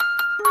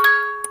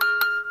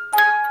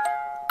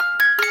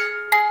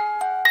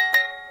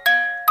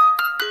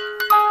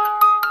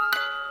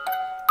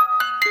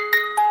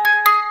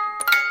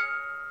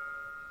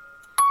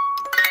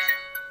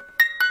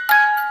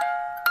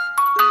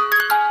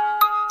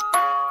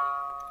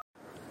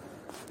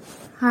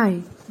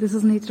Hi, this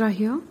is Netra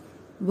here.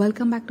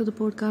 Welcome back to the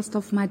podcast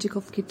of Magic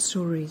of Kids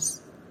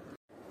Stories.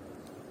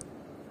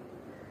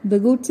 The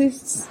Good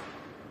Seeds.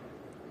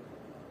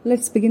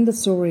 Let's begin the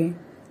story.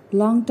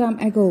 Long time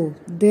ago,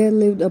 there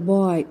lived a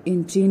boy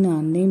in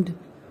China named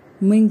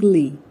Ming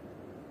Li.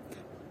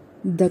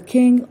 The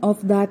king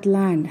of that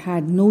land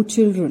had no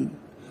children.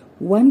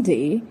 One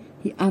day,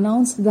 he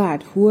announced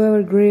that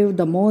whoever grew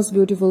the most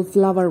beautiful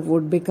flower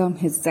would become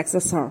his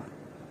successor.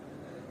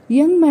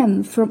 Young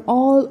men from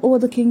all over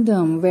the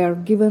kingdom were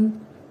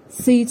given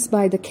seeds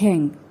by the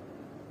king.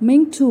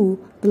 Ming too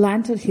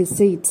planted his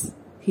seeds.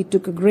 He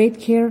took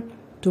great care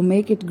to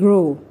make it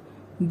grow.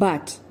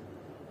 But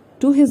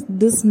to his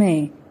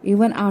dismay,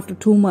 even after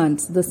 2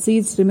 months, the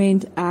seeds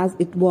remained as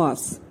it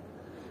was,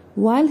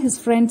 while his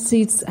friend's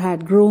seeds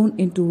had grown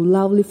into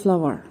lovely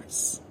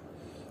flowers.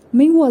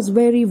 Ming was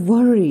very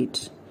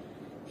worried.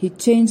 He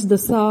changed the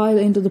soil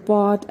into the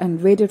pot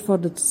and waited for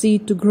the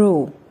seed to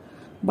grow.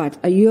 But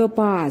a year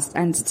passed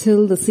and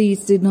still the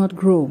seeds did not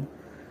grow.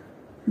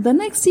 The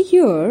next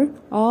year,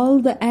 all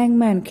the young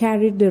men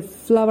carried their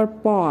flower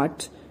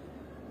pot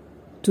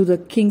to the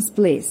king's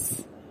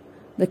place.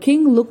 The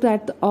king looked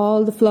at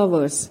all the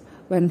flowers.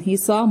 When he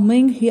saw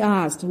Ming, he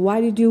asked,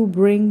 "Why did you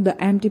bring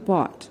the empty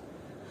pot?"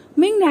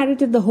 Ming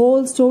narrated the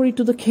whole story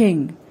to the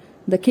king.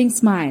 The king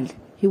smiled.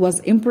 He was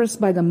impressed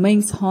by the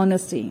Ming's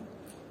honesty.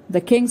 The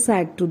king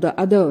said to the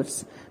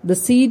others, "The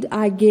seed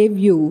I gave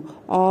you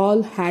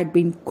all had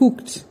been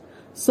cooked,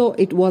 so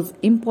it was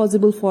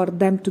impossible for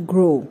them to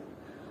grow.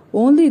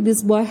 Only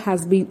this boy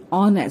has been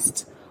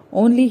honest.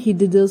 Only he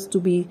deserves to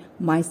be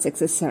my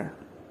successor."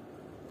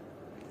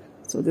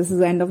 So this is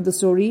the end of the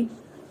story.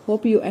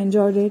 Hope you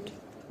enjoyed it.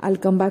 I'll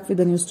come back with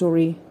a new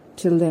story.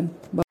 Till then,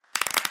 bye.